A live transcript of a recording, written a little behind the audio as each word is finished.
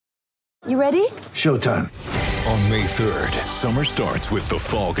You ready? Showtime. On May 3rd, summer starts with The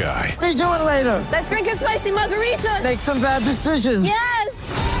Fall Guy. Let's do it later. Let's drink a spicy margarita. Make some bad decisions.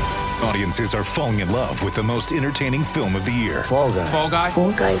 Yes! Audiences are falling in love with the most entertaining film of the year. Fall Guy. Fall Guy?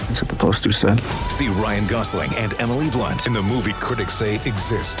 Fall guy. That's what the poster said. See Ryan Gosling and Emily Blunt in the movie critics say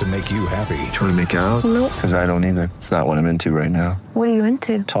exists to make you happy. Trying to make it out? Nope. Because I don't either. It's not what I'm into right now. What are you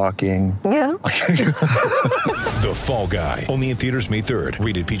into? Talking. Yeah. The Fall Guy. Only in theaters May 3rd.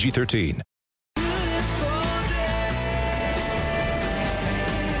 Rated PG-13.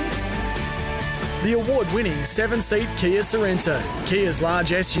 The award-winning 7-seat Kia Sorrento, Kia's large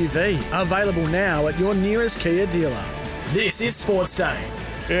SUV, available now at your nearest Kia dealer. This is Sports Day.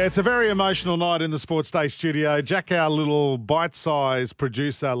 Yeah, it's a very emotional night in the Sports Day studio. Jack, our little bite-sized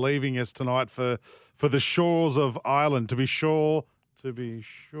producer, leaving us tonight for the shores of Ireland. To be sure.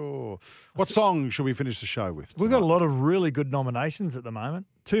 What song should we finish the show with tonight? We've got a lot of really good nominations at the moment.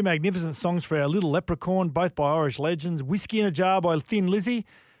 Two magnificent songs for our Little Leprechaun, both by Irish legends. Whiskey in a Jar by Thin Lizzy.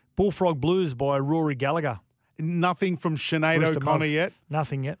 Bullfrog Blues by Rory Gallagher. Nothing from Sinead O'Connor yet?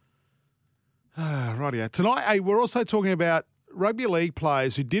 Nothing yet. Rightio. Tonight, hey, we're also talking about rugby league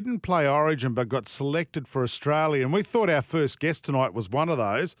players who didn't play Origin but got selected for Australia. And we thought our first guest tonight was one of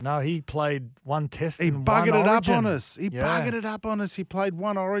those. No, he played one test He and buggered one it Origin. up on us. He Yeah. buggered it up on us. He played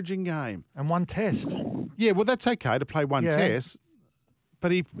one Origin game. And one test. Yeah, well, that's okay to play one Yeah. test.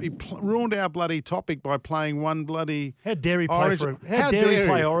 But he ruined our bloody topic by playing one bloody How dare he play Origin. How dare he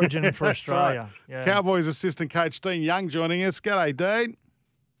play he? Origin for That's Australia? right. Yeah. Cowboys assistant coach Dean Young joining us. G'day, Dean.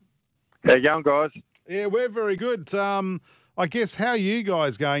 How you going, guys? Yeah, we're very good. I guess how are you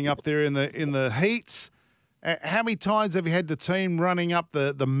guys going up there in the heats? How many times have you had the team running up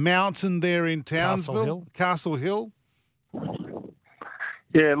the mountain there in Townsville? Castle Hill.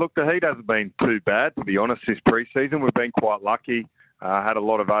 Yeah, look, the heat hasn't been too bad, to be honest, this pre-season. We've been quite lucky. Had a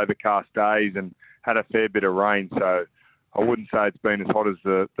lot of overcast days and had a fair bit of rain. So I wouldn't say it's been as hot as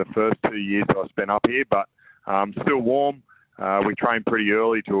the first 2 years that I spent up here, but still warm. We train pretty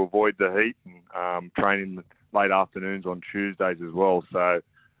early to avoid the heat and train in the late afternoons on Tuesdays as well. So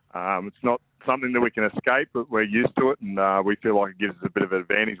it's not something that we can escape, but we're used to it, and we feel like it gives us a bit of an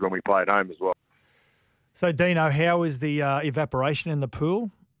advantage when we play at home as well. So, Dino, how is the evaporation in the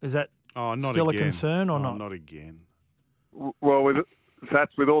pool? Is that still a concern or not? Not again. Well,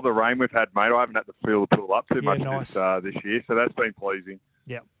 that's with all the rain we've had, mate. I haven't had to fill the pool up too much nice. this year, so that's been pleasing.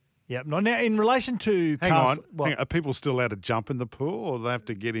 Yeah. Now, in relation to Hang on. Are people still allowed to jump in the pool, or do they have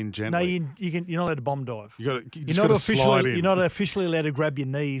to get in gently? No, you're not allowed to bomb dive. You're not officially allowed to grab your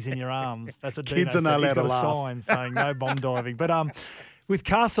knees in your arms. That's what Kids Dino are not said. He's allowed got to a laugh. sign saying no bomb diving. But with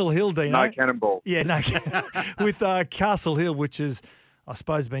Castle Hill, Dino. No cannonball. Yeah, no. With Castle Hill, which is, I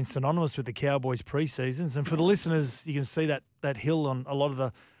suppose, been synonymous with the Cowboys pre-seasons. And for the listeners, you can see that hill on a lot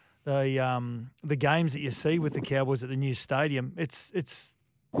of the games that you see with the Cowboys at the new stadium. It's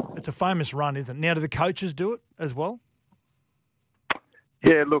a famous run, isn't it? Now, do the coaches do it as well?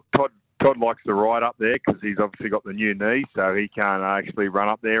 Yeah, look, Todd likes to ride up there because he's obviously got the new knee, so he can't actually run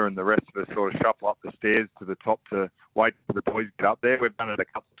up there, and the rest of us sort of shuffle up the stairs to the top to wait for the boys to get up there. We've done it a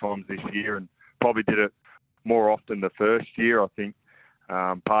couple of times this year and probably did it more often the first year. I think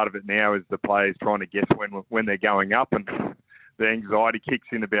part of it now is the players trying to guess when they're going up, and the anxiety kicks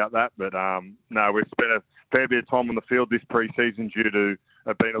in about that. But no, we've spent a fair bit of time on the field this pre-season due to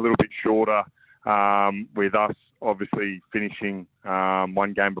it being a little bit shorter, with us obviously finishing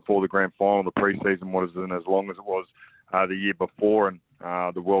one game before the grand final. The pre-season wasn't as long as it was the year before, and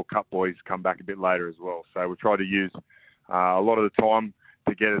the World Cup boys come back a bit later as well. So we try to use a lot of the time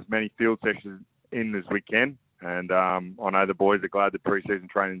to get as many field sessions in as we can. And I know the boys are glad the pre-season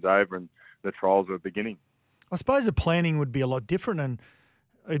training's over and the trials are beginning. I suppose the planning would be a lot different, and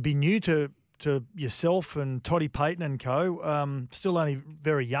it'd be new to yourself and Toddy Payton and co. Still only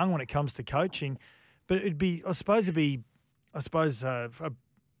very young when it comes to coaching, but it'd be a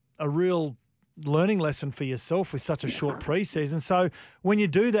real learning lesson for yourself with such a short pre-season. So when you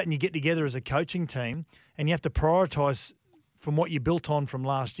do that and you get together as a coaching team and you have to prioritise from what you built on from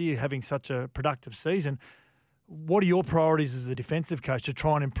last year, having such a productive season, what are your priorities as a defensive coach to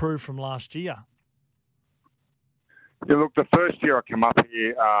try and improve from last year? Yeah, look, the first year I came up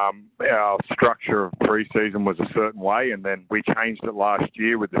here, our structure of pre-season was a certain way, and then we changed it last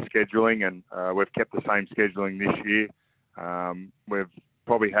year with the scheduling, and we've kept the same scheduling this year. We've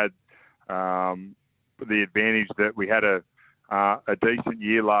probably had the advantage that we had a decent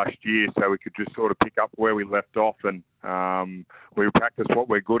year last year, so we could just sort of pick up where we left off, and we practice what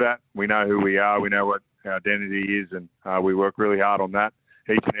we're good at. We know who we are. We know what our identity is, and we work really hard on that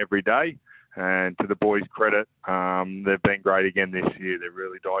each and every day. And to the boys' credit, they've been great again this year. They've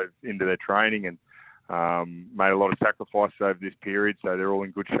really dived into their training and made a lot of sacrifices over this period, so they're all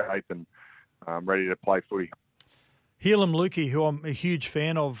in good shape and ready to play footy. Helam Lukey, who I'm a huge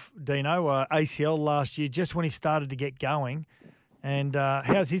fan of, Dino, ACL last year, just when he started to get going. And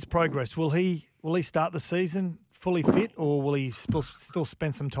how's his progress? Will he start the season fully fit, or will he still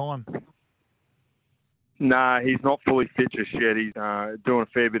spend some time? No, he's not fully fit just yet. He's doing a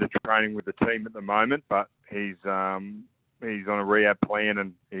fair bit of training with the team at the moment, but he's on a rehab plan,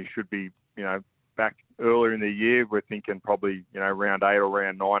 and he should be, back earlier in the year. We're thinking probably, round 8 or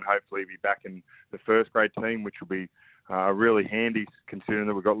round 9. Hopefully, he'll be back in the first grade team, which will be really handy considering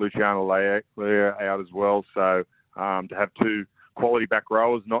that we've got Luciano Lea out as well. So to have two quality back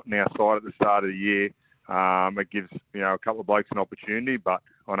rowers not in our side at the start of the year, it gives a couple of blokes an opportunity, but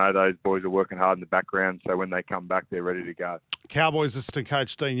I know those boys are working hard in the background, so when they come back, they're ready to go. Cowboys assistant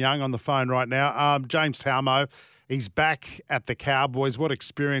coach Dean Young on the phone right now. James Talmo, he's back at the Cowboys. What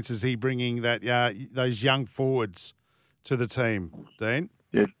experience is he bringing those young forwards to the team, Dean?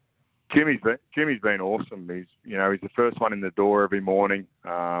 Yeah, Jimmy's been awesome. He's the first one in the door every morning,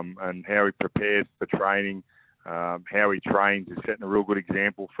 and how he prepares for training, how he trains is setting a real good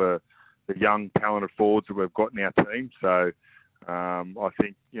example for the young, talented forwards that we've got in our team. So I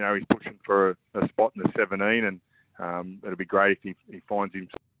think, he's pushing for a spot in the 17, and it'll be great if he finds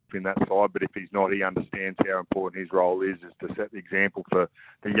himself in that side. But if he's not, he understands how important his role is to set the example for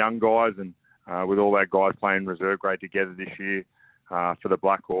the young guys. And with all our guys playing reserve grade together this year for the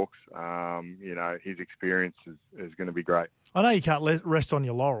Blackhawks, his experience is going to be great. I know you can't rest on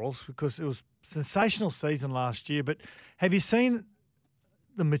your laurels because it was a sensational season last year, but have you seen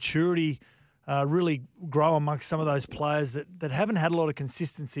the maturity really grow amongst some of those players that haven't had a lot of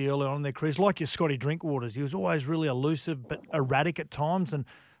consistency early on in their careers, like your Scotty Drinkwaters? He was always really elusive but erratic at times, and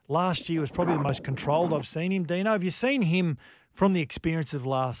last year was probably the most controlled I've seen him. Dino, have you seen him from the experience of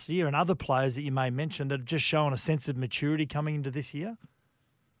last year and other players that you may mention that have just shown a sense of maturity coming into this year?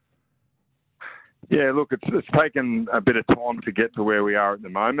 Yeah, look, it's taken a bit of time to get to where we are at the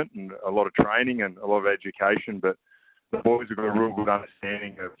moment, and a lot of training and a lot of education, but the boys have got a real good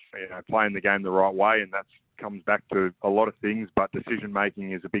understanding of playing the game the right way, and that comes back to a lot of things, but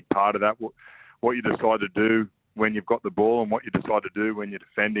decision-making is a big part of that. What you decide to do when you've got the ball and what you decide to do when you're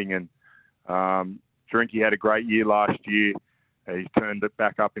defending. And Drinky had a great year last year. He's turned it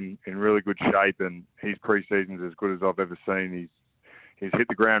back up in really good shape, and his pre-season's as good as I've ever seen. He's hit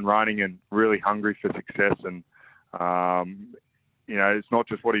the ground running and really hungry for success. And, it's not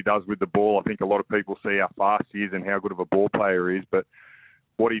just what he does with the ball. I think a lot of people see how fast he is and how good of a ball player he is, but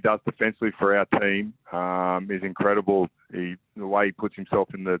what he does defensively for our team is incredible. The way he puts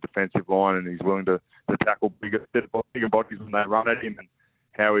himself in the defensive line, and he's willing to tackle bigger bodies when they run at him, and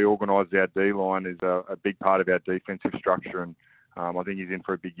how he organises our D-line is a big part of our defensive structure, and I think he's in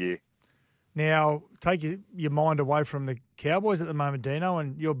for a big year. Now, take your mind away from the Cowboys at the moment, Dino,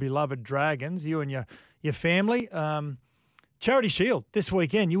 and your beloved Dragons, you and your family. Charity Shield this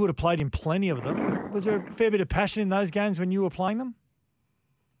weekend, you would have played in plenty of them. Was there a fair bit of passion in those games when you were playing them?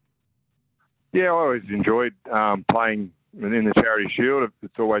 Yeah, I always enjoyed playing in the Charity Shield.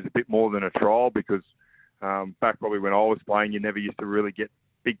 It's always a bit more than a trial because back probably when I was playing, you never used to really get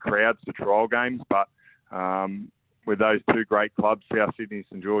big crowds to trial games. But with those two great clubs, South Sydney,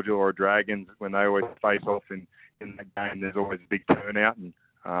 St George or Dragons, when they always face off in that game, there's always a big turnout, and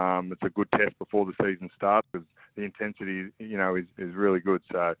it's a good test before the season starts because the intensity, is really good.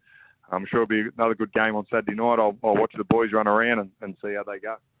 So I'm sure it'll be another good game on Saturday night. I'll watch the boys run around and see how they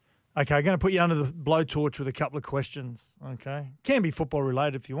go. Okay, I'm going to put you under the blowtorch with a couple of questions, okay? Can be football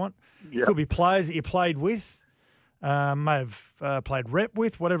related if you want. Yep. Could be players that you played with, may have played rep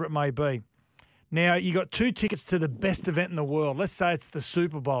with, whatever it may be. Now, you got 2 tickets to the best event in the world. Let's say it's the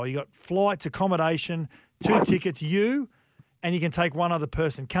Super Bowl. You got flights, accommodation, 2 tickets, you, and you can take one other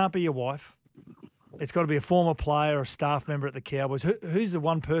person. Can't be your wife. It's got to be a former player or a staff member at the Cowboys. Who's the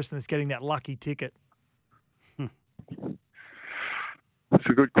one person that's getting that lucky ticket? That's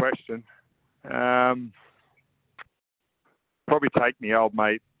a good question. Probably take my old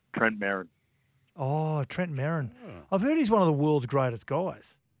mate, Trent Merrin. Oh, Trent Merrin. I've heard he's one of the world's greatest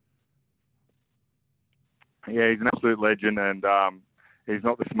guys. Yeah, he's an absolute legend, and he's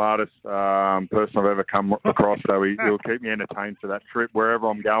not the smartest person I've ever come across, so he'll keep me entertained for that trip. Wherever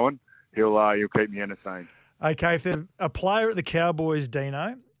I'm going, he'll keep me entertained. Okay, if there's a player at the Cowboys,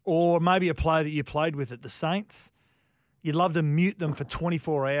 Dino, or maybe a player that you played with at the Saints, you'd love to mute them for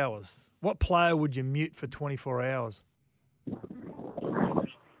 24 hours. What player would you mute for 24 hours?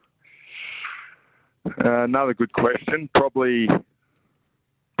 Another good question. Probably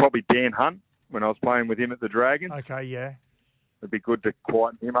probably Dan Hunt when I was playing with him at the Dragons. Okay, yeah. It'd be good to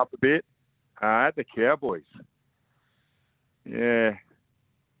quieten him up a bit. At the Cowboys. Yeah.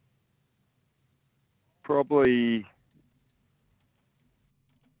 Probably...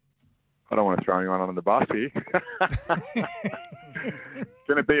 I don't want to throw anyone under the bus here.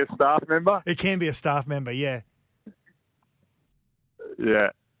 Can it be a staff member? It can be a staff member, yeah.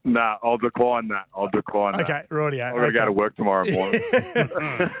 Yeah. No, I'll decline that. Okay, rightio. I've got to go to work tomorrow morning.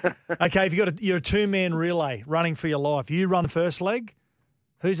 Okay, if you're a two-man relay running for your life, you run the first leg.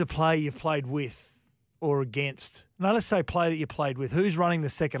 Who's a player you've played with or against? No, let's say player that you played with. Who's running the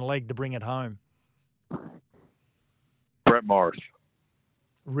second leg to bring it home? Brett Morris.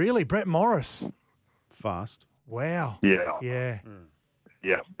 Really, Brett Morris? Fast. Wow. Yeah. Yeah.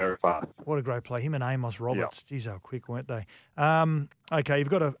 Yeah, very fast. What a great play. Him and Amos Roberts. Geez, how quick, weren't they? Okay, you've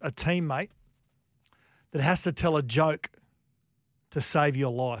got a teammate that has to tell a joke to save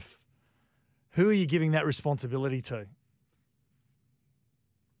your life. Who are you giving that responsibility to?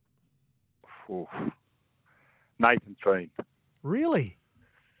 Oof. Nathan Fiend. Really?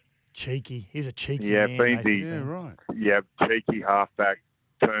 Cheeky. He's a cheeky Yeah, man. Fiendy. Nathan Fiend. Yeah, right. Yeah, cheeky halfback,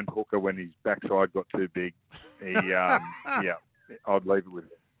 turned hooker when his backside got too big. He, yeah, I'd leave it with him.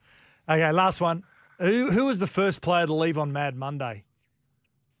 Okay, last one. Who was the first player to leave on Mad Monday?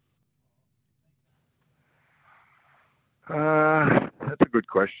 That's a good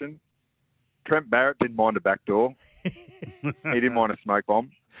question. Trent Barrett didn't mind a back door. He didn't mind a smoke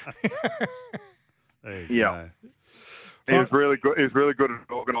bomb. There you Yeah. go. He was really good. He was really good at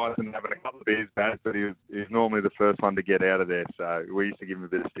organising and having a couple of beers back, but he was normally the first one to get out of there. So we used to give him a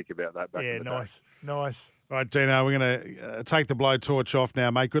bit of stick about that back Yeah, in the nice. Nice. All right, Dino, we're going to take the blowtorch off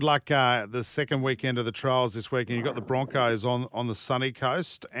now, mate. Good luck the second weekend of the trials this weekend. You've got the Broncos on the sunny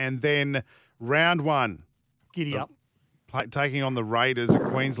coast. And then round one. Giddy up. Taking on the Raiders at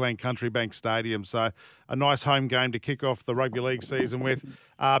Queensland Country Bank Stadium. So a nice home game to kick off the rugby league season with.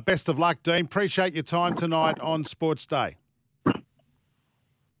 Best of luck, Dean. Appreciate your time tonight on Sports Day.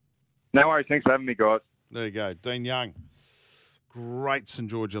 No worries. Thanks for having me, guys. There you go. Dean Young. Great St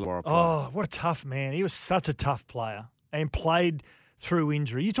George Illawarra player. Oh, what a tough man. He was such a tough player and played through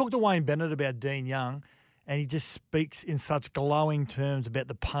injury. You talk to Wayne Bennett about Dean Young, and he just speaks in such glowing terms about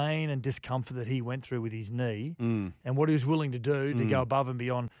the pain and discomfort that he went through with his knee and what he was willing to do to go above and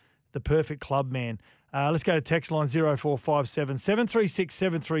beyond. The perfect club man. Let's go to text line 0457 736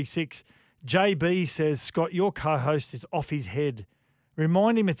 736. JB says, Scott, your co-host is off his head.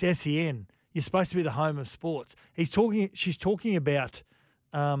 Remind him it's SEN. You're supposed to be the home of sports. She's talking about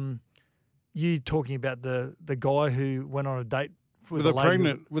you talking about the guy who went on a date with a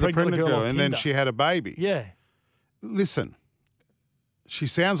pregnant girl, and then Tinder. she had a baby. Yeah. Listen, she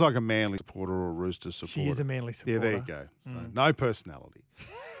sounds like a Manly supporter or a Rooster supporter. She is a Manly supporter. Yeah, there you go. So, no personality.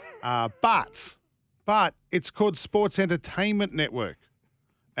 But it's called Sports Entertainment Network.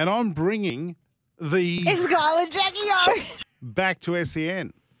 And I'm bringing the Scarlett Jackie back to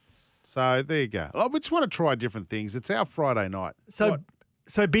SEN. So there you go. We just want to try different things. It's our Friday night. So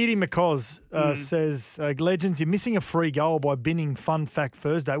Beatty McCoz says, Legends, you're missing a free goal by binning Fun Fact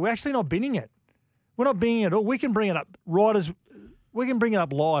Thursday. We're actually not binning it. We're not binning it at all. We can bring it up we can bring it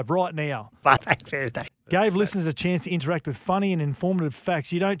up live right now. Fun Fact Thursday. Gave listeners a chance to interact with funny and informative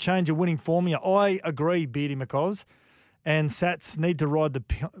facts. You don't change a winning formula. I agree, Beardy McCoz. And Sats need to ride the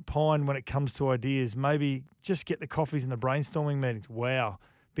pine when it comes to ideas. Maybe just get the coffees and the brainstorming meetings. Wow.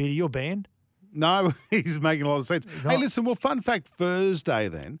 Beardy, you're banned? No, he's making a lot of sense. Hey, listen, well, Fun Fact Thursday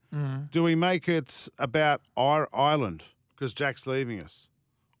then. Do we make it about Ireland because Jack's leaving us?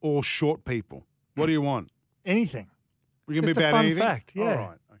 Or short people? What do you want? Anything. We can Just be a about fun anything? fact, yeah. All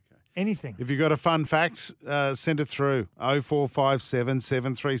right, okay. Anything. If you've got a fun fact, send it through. 0457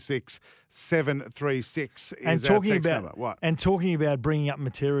 736 736 is our text number. What? And talking about bringing up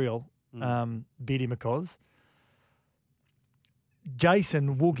material, Beardy McCoz,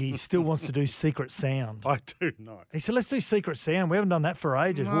 Jason Woogie still wants to do Secret Sound. I do not. He said, let's do Secret Sound. We haven't done that for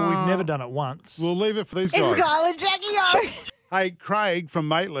ages. Well, we've never done it once. We'll leave it for these guys. Scarlett Jackie Hey, Craig from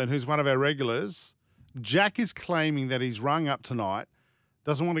Maitland, who's one of our regulars, Jack is claiming that he's rung up tonight,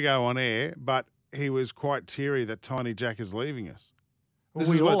 doesn't want to go on air, but he was quite teary that Tiny Jack is leaving us. Well,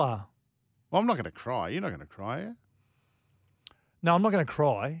 we all are. Well, I'm not going to cry. You're not going to cry, are you? No, I'm not going to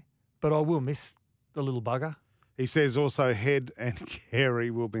cry, but I will miss the little bugger. He says also Head and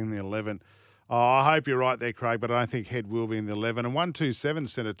Carey will be in the 11. Oh, I hope you're right there, Craig, but I don't think Head will be in the 11. And 127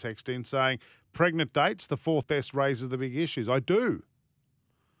 sent a text in saying, pregnant dates, the fourth best raises the big issues. I do.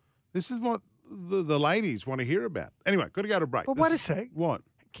 This is what the ladies want to hear about. Anyway, got to go to break. But wait a sec. What?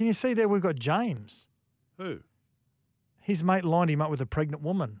 Can you see there we've got James? Who? His mate lined him up with a pregnant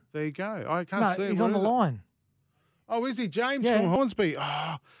woman. There you go. I can't No, see it. he's What on the is it? line. Oh, is he? James Yeah. from Hornsby.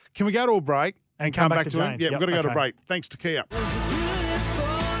 Oh, can we go to a break and come back to him? James. Yeah, Yep, we've got to go to okay. break. Thanks to Kia.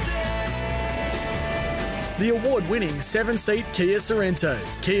 The award-winning 7-seat Kia Sorrento,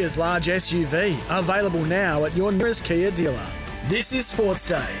 Kia's large SUV, available now at your nearest Kia dealer. This is Sports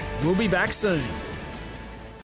Day. We'll be back soon.